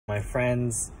My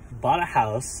friends bought a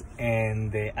house and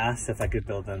they asked if I could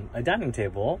build them a dining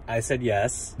table. I said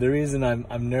yes. The reason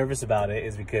I'm nervous about it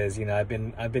is because, you know, I've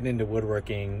been into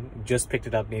woodworking, just picked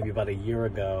it up maybe about a year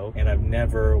ago, and I've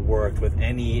never worked with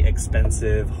any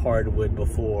expensive hardwood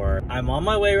before. I'm on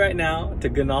my way right now to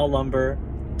Gunal Lumber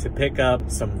to pick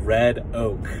up some red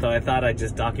oak. So I thought I'd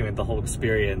just document the whole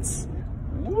experience.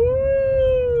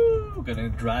 Woo! Gonna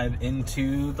drive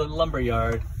into the lumber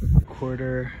yard.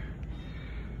 Quarter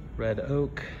red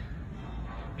oak.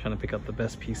 Trying to pick up the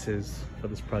best pieces for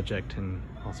this project and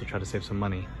also try to save some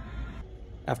money.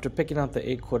 After picking out the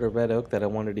 8-quarter red oak that I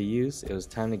wanted to use, it was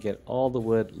time to get all the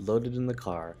wood loaded in the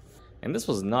car. And this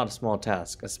was not a small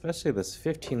task, especially this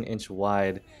 15-inch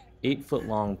wide, 8-foot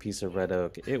long piece of red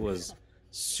oak. It was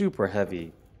super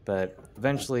heavy, but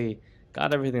eventually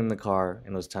got everything in the car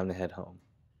and it was time to head home.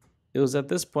 It was at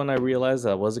this point I realized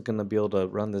that I wasn't going to be able to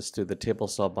run this through the table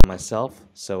saw by myself,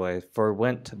 so I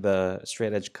forwent the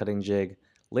straight edge cutting jig,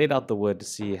 laid out the wood to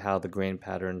see how the grain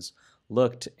patterns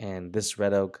looked, and this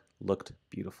red oak looked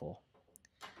beautiful.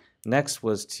 Next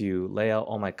was to lay out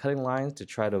all my cutting lines to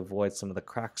try to avoid some of the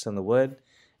cracks in the wood,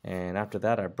 and after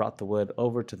that I brought the wood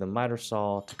over to the miter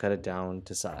saw to cut it down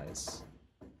to size.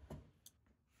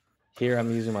 Here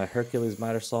I'm using my Hercules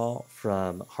miter saw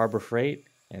from Harbor Freight,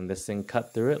 and this thing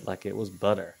cut through it like it was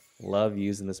butter. Love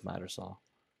using this miter saw.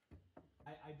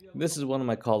 This is one of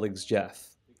my colleagues, Jeff.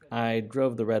 I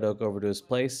drove the red oak over to his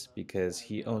place because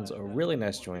he owns a really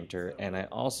nice jointer, and I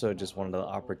also just wanted the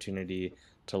opportunity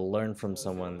to learn from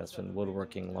someone that's been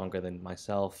woodworking longer than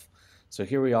myself. So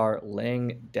here we are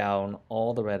laying down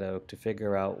all the red oak to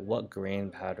figure out what grain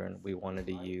pattern we wanted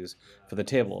to use for the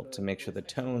table to make sure the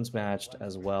tones matched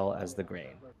as well as the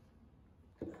grain.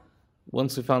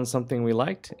 Once we found something we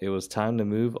liked, it was time to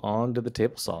move on to the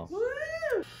table saw.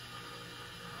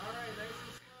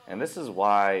 And this is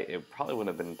why it probably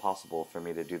wouldn't have been possible for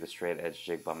me to do the straight edge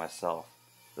jig by myself.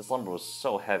 This lumber was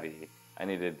so heavy, I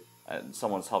needed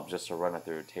someone's help just to run it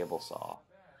through a table saw.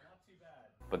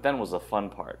 But then was the fun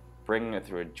part, bringing it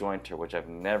through a jointer, which I've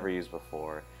never used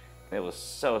before. And it was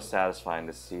so satisfying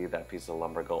to see that piece of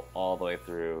lumber go all the way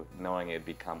through, knowing it had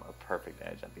become a perfect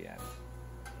edge at the end.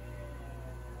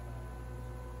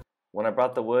 When I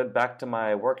brought the wood back to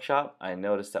my workshop, I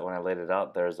noticed that when I laid it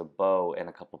out, there's a bow and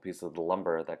a couple pieces of the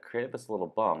lumber that created this little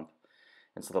bump.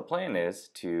 And so the plan is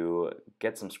to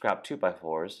get some scrap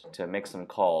 2x4s to make some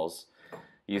cawls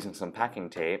using some packing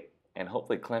tape and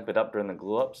hopefully clamp it up during the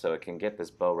glue up so it can get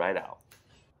this bow right out.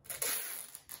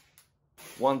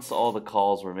 Once all the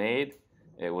cawls were made,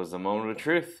 it was the moment of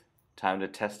truth. Time to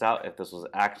test out if this was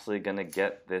actually going to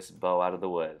get this bow out of the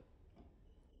wood.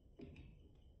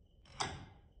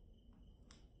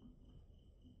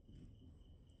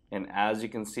 And as you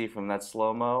can see from that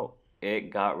slow-mo, it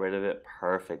got rid of it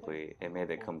perfectly. It made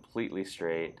it completely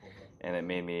straight, and it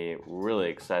made me really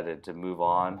excited to move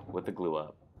on with the glue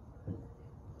up.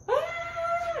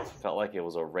 Felt like it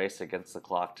was a race against the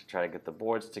clock to try to get the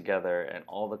boards together and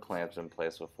all the clamps in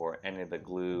place before any of the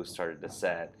glue started to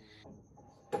set.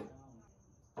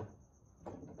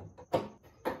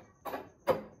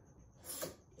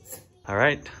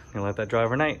 Alright, gonna let that dry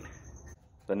overnight.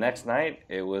 The next night,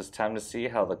 it was time to see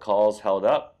how the cawls held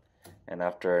up, and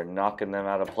after knocking them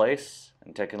out of place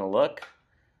and taking a look,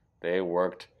 they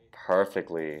worked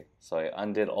perfectly. So I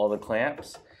undid all the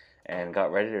clamps and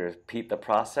got ready to repeat the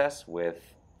process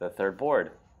with the third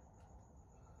board.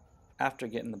 After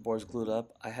getting the boards glued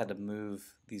up, I had to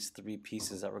move these 3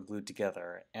 pieces that were glued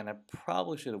together, and I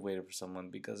probably should have waited for someone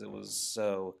because it was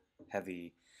so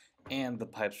heavy, and the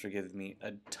pipes were giving me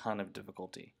a ton of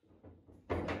difficulty.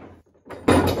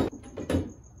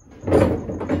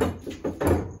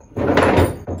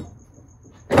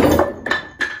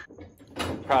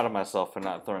 Proud of myself for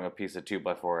not throwing a piece of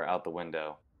 2x4 out the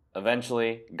window.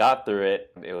 Eventually, got through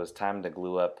it. It was time to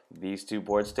glue up these 2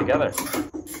 boards together.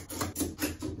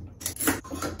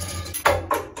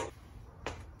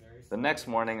 The next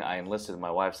morning, I enlisted my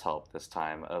wife's help this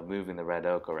time of moving the red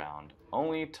oak around,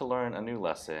 only to learn a new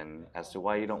lesson as to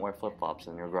why you don't wear flip-flops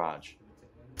in your garage.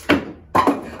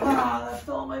 Ah, that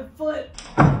fell on my foot!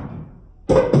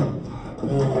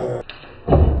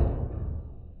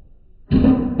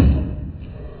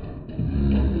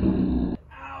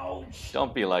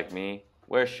 Don't be like me.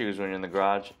 Wear shoes when you're in the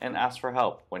garage and ask for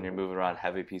help when you're moving around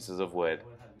heavy pieces of wood.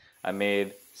 I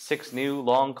made 6 new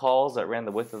long cawls that ran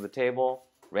the width of the table,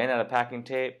 ran out of packing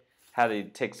tape, had to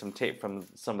take some tape from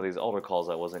some of these older cawls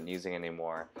I wasn't using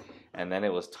anymore, and then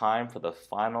it was time for the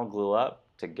final glue up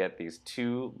to get these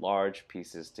 2 large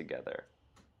pieces together.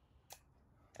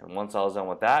 And once I was done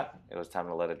with that, it was time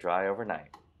to let it dry overnight.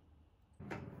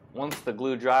 Once the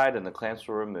glue dried and the clamps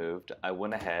were removed, I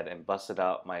went ahead and busted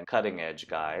out my cutting edge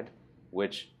guide,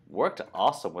 which worked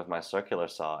awesome with my circular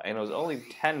saw, and it was only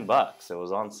 10 bucks. It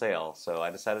was on sale, so I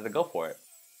decided to go for it.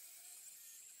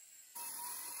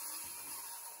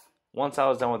 Once I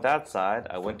was done with that side,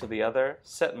 I went to the other,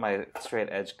 set my straight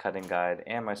edge cutting guide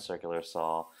and my circular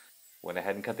saw, went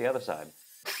ahead and cut the other side.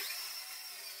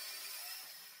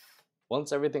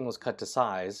 Once everything was cut to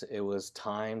size, it was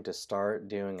time to start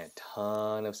doing a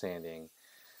ton of sanding.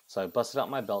 So I busted out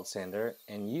my belt sander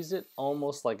and used it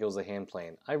almost like it was a hand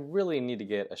plane. I really need to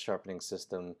get a sharpening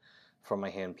system for my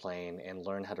hand plane and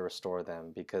learn how to restore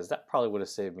them, because that probably would have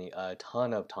saved me a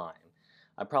ton of time.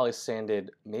 I probably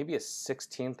sanded maybe a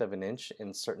 1/16 of an inch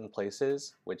in certain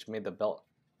places, which made the belt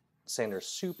sander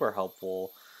super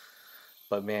helpful,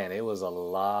 but man, it was a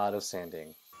lot of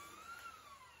sanding.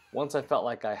 Once I felt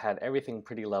like I had everything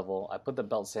pretty level, I put the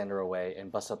belt sander away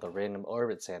and busted out the random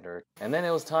orbit sander, and then it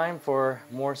was time for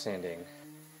more sanding,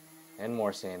 and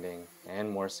more sanding, and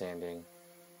more sanding.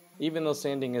 Even though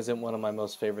sanding isn't one of my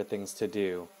most favorite things to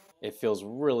do, it feels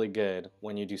really good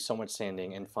when you do so much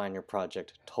sanding and find your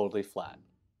project totally flat.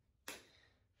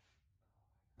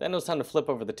 Then it was time to flip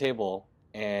over the table,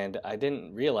 and I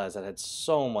didn't realize I had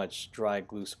so much dry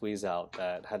glue squeeze out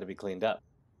that had to be cleaned up.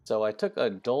 So I took a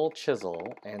dull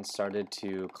chisel and started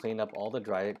to clean up all the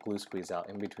dry glue squeeze out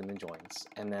in between the joints,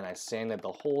 and then I sanded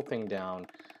the whole thing down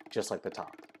just like the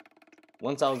top.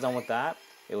 Once I was done with that,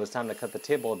 it was time to cut the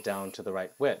table down to the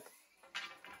right width.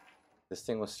 This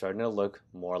thing was starting to look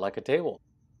more like a table.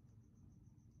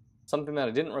 Something that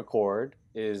I didn't record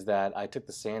is that I took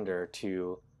the sander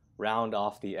to round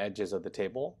off the edges of the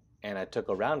table, and I took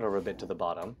a round over bit to the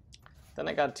bottom. Then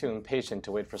I got too impatient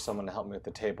to wait for someone to help me with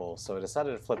the table, so I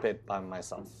decided to flip it by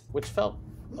myself, which felt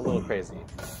a little crazy.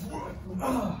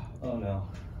 Oh no.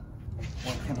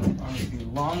 Why can't my arms be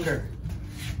longer?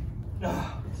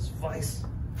 This vice.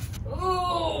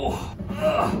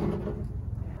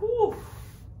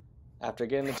 After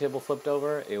getting the table flipped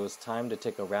over, it was time to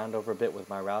take a round over bit with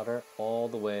my router all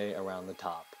the way around the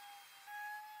top.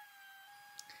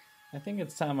 I think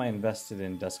it's time I invested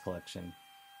in dust collection.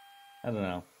 I don't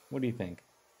know. What do you think?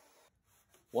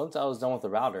 Once I was done with the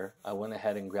router, I went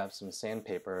ahead and grabbed some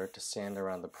sandpaper to sand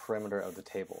around the perimeter of the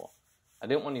table. I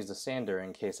didn't want to use the sander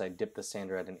in case I dipped the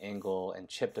sander at an angle and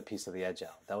chipped a piece of the edge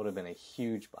out. That would have been a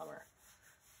huge bummer.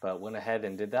 But went ahead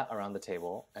and did that around the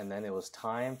table, and then it was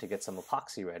time to get some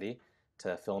epoxy ready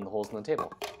to fill in the holes in the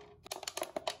table.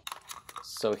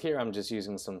 So here I'm just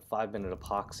using some 5-minute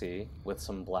epoxy with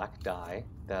some black dye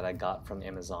that I got from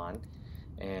Amazon.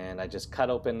 And I just cut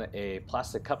open a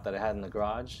plastic cup that I had in the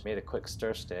garage, made a quick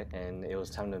stir stick, and it was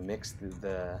time to mix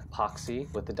the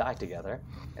epoxy with the dye together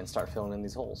and start filling in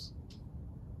these holes.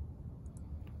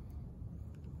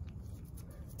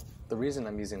 The reason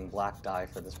I'm using black dye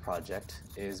for this project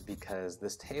is because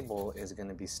this table is going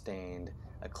to be stained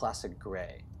a classic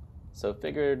gray. So I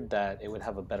figured that it would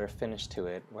have a better finish to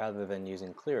it rather than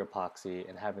using clear epoxy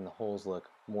and having the holes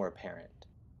look more apparent.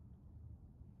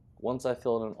 Once I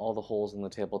filled in all the holes in the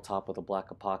tabletop with the black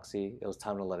epoxy, it was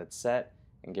time to let it set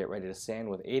and get ready to sand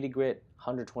with 80 grit,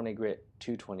 120 grit,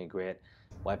 220 grit,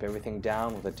 wipe everything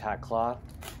down with a tack cloth,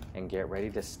 and get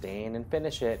ready to stain and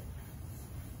finish it.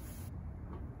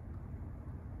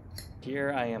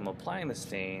 Here I am applying the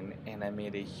stain, and I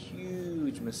made a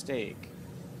huge mistake.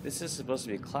 This is supposed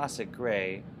to be classic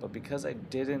gray, but because I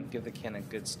didn't give the can a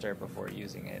good stir before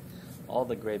using it, all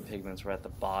the gray pigments were at the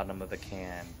bottom of the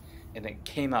can, and it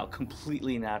came out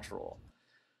completely natural,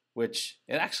 which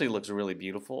it actually looks really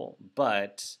beautiful,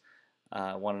 but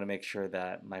I wanted to make sure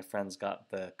that my friends got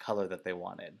the color that they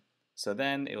wanted. So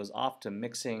then it was off to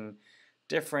mixing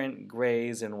different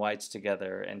grays and whites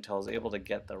together until I was able to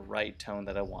get the right tone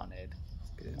that I wanted.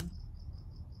 Good.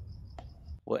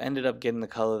 What ended up getting the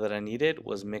color that I needed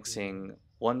was mixing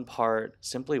 1 part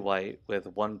Simply White with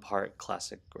 1 part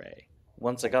Classic Gray.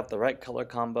 Once I got the right color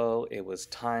combo, it was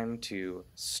time to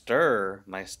stir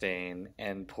my stain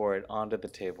and pour it onto the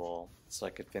table so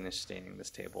I could finish staining this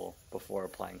table before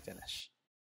applying finish.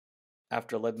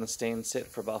 After letting the stain sit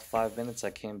for about 5 minutes,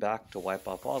 I came back to wipe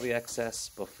off all the excess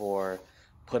before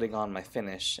putting on my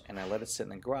finish, and I let it sit in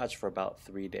the garage for about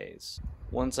 3 days.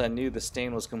 Once I knew the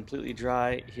stain was completely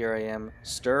dry, here I am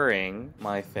stirring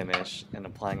my finish and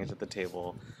applying it to the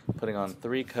table, putting on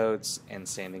 3 coats and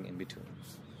sanding in between.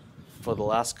 for the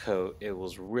last coat, it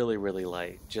was really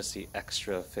light, just the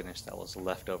extra finish that was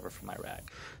left over from my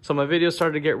rack. So my video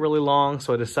started to get really long,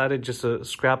 so I decided just to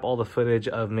scrap all the footage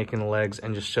of making the legs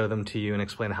and just show them to you and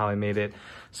explain how I made it.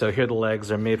 So here the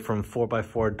legs are made from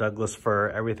 4x4 Douglas fir.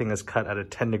 Everything is cut at a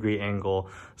 10-degree angle.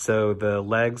 So the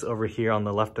legs over here on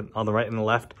the left, on the right and the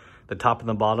left, the top and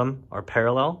the bottom are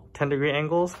parallel 10-degree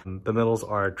angles. The middles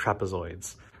are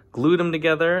trapezoids. Glued them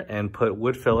together and put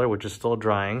wood filler, which is still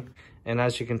drying. And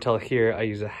as you can tell here, I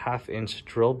use a 1/2-inch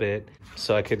drill bit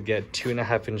so I could get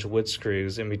 2.5-inch wood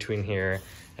screws in between here,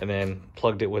 and then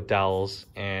plugged it with dowels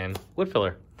and wood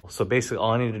filler. So basically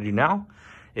all I need to do now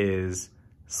is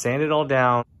sand it all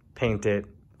down, paint it,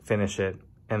 finish it,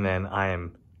 and then I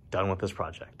am done with this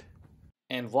project.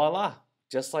 And voila,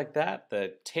 just like that,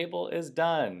 the table is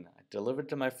done. I delivered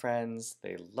to my friends,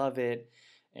 they love it,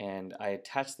 and I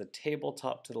attached the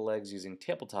tabletop to the legs using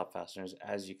tabletop fasteners,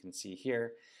 as you can see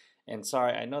here. And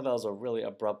sorry, I know that was a really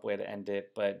abrupt way to end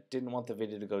it, but didn't want the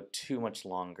video to go too much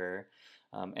longer.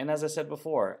 And as I said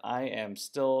before, I am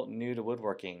still new to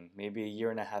woodworking, maybe 1.5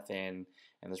 years in,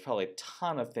 and there's probably a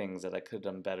ton of things that I could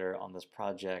have done better on this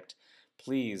project.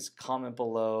 Please comment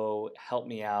below, help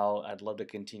me out. I'd love to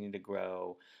continue to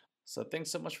grow. So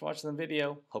thanks so much for watching the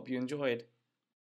video. Hope you enjoyed.